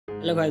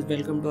Hello guys,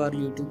 welcome to our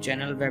YouTube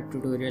channel Web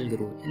Tutorial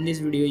Guru. In this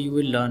video you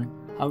will learn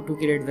how to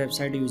create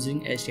website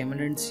using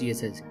HTML and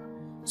CSS.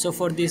 So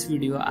for this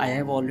video I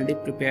have already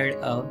prepared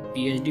a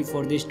PSD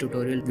for this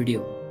tutorial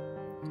video.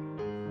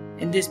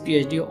 In this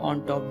PSD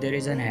on top there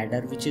is an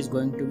header which is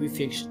going to be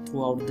fixed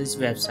throughout this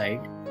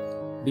website.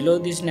 Below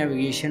this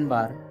navigation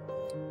bar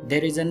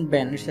there is a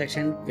banner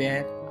section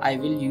where I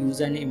will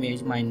use an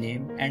image, my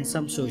name and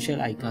some social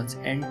icons,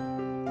 and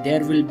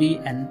there will be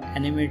an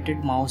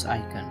animated mouse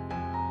icon.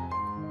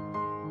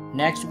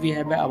 Next we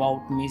have a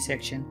About Me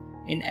section.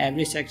 In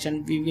every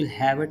section we will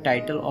have a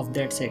title of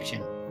that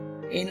section.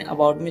 In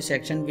About Me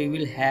section we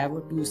will have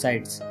two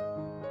sides.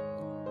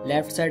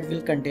 Left side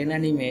will contain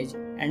an image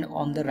and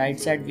on the right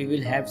side we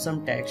will have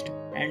some text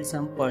and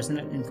some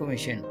personal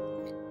information.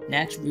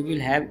 Next we will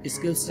have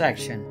skills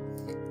section.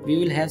 We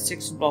will have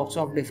 6 blocks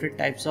of different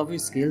types of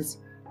skills.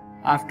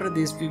 After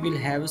this we will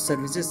have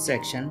services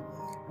section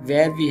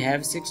where we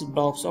have 6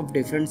 blocks of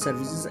different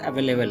services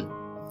available.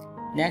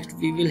 Next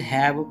we will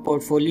have a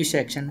portfolio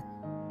section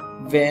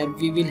where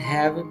we will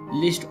have a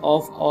list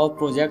of all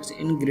projects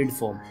in grid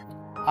form.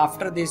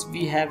 After this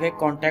we have a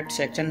contact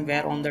section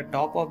where on the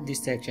top of this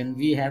section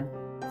we have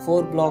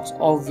 4 blocks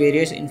of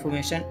various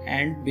information,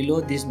 and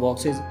below these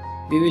boxes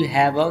we will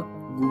have a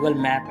Google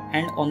map,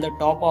 and on the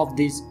top of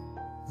this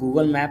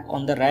Google map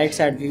on the right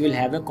side we will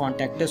have a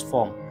contact us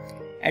form.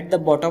 At the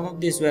bottom of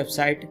this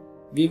website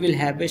we will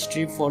have a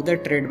strip for the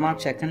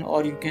trademark section,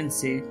 or you can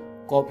say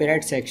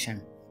copyright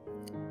section.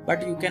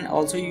 But you can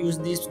also use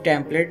this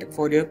template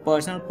for your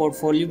personal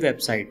portfolio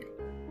website.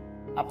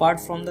 Apart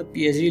from the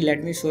PSD,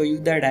 let me show you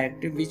the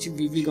directory which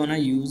we will gonna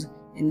use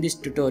in this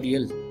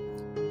tutorial.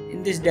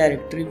 In this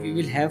directory we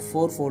will have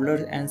 4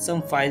 folders and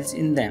some files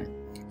in them.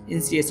 In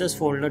CSS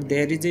folder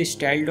there is a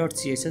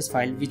style.css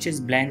file which is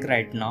blank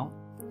right now.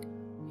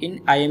 In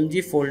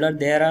img folder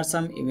there are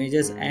some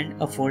images and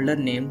a folder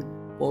named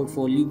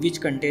portfolio which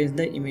contains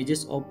the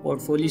images of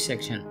portfolio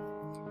section.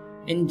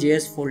 In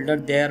JS folder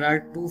there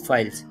are 2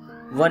 files.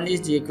 One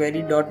is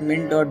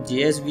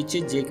jQuery.min.js which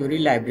is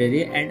jQuery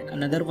library, and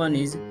another one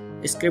is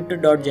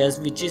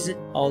script.js which is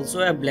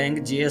also a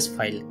blank JS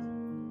file.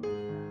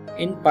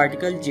 In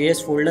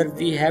particle.js folder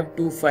we have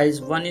 2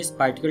 files. One is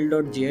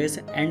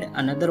particle.js and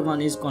another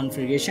one is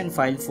configuration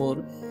file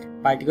for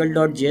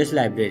particle.js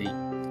library.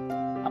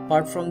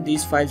 Apart from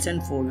these files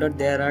and folder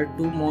there are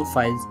 2 more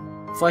files.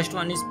 First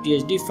one is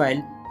PSD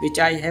file which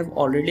I have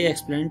already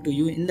explained to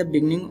you in the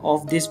beginning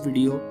of this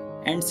video,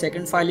 and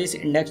second file is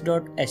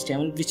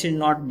index.html which is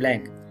not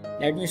blank.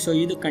 Let me show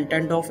you the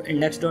content of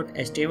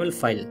index.html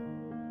file.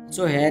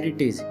 So here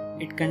it is.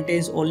 It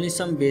contains only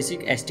some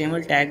basic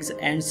HTML tags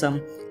and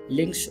some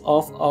links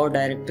of our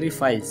directory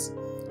files,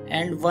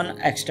 and one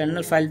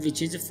external file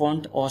which is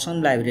font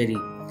awesome library.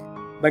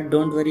 But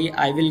don't worry,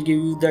 I will give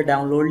you the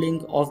download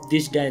link of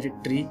this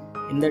directory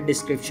in the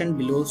description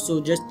below,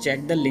 so just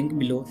check the link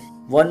below.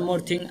 One more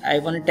thing I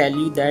want to tell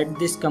you that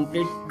this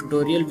complete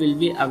tutorial will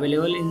be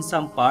available in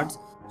some parts.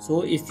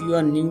 So if you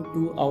are new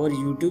to our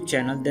YouTube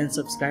channel, then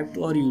subscribe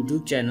to our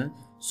YouTube channel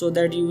so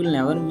that you will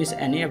never miss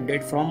any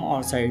update from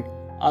our side.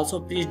 Also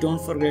please don't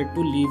forget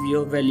to leave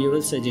your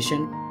valuable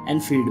suggestion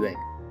and feedback.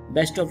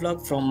 Best of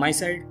luck from my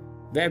side,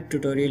 Web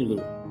Tutorial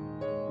Guru.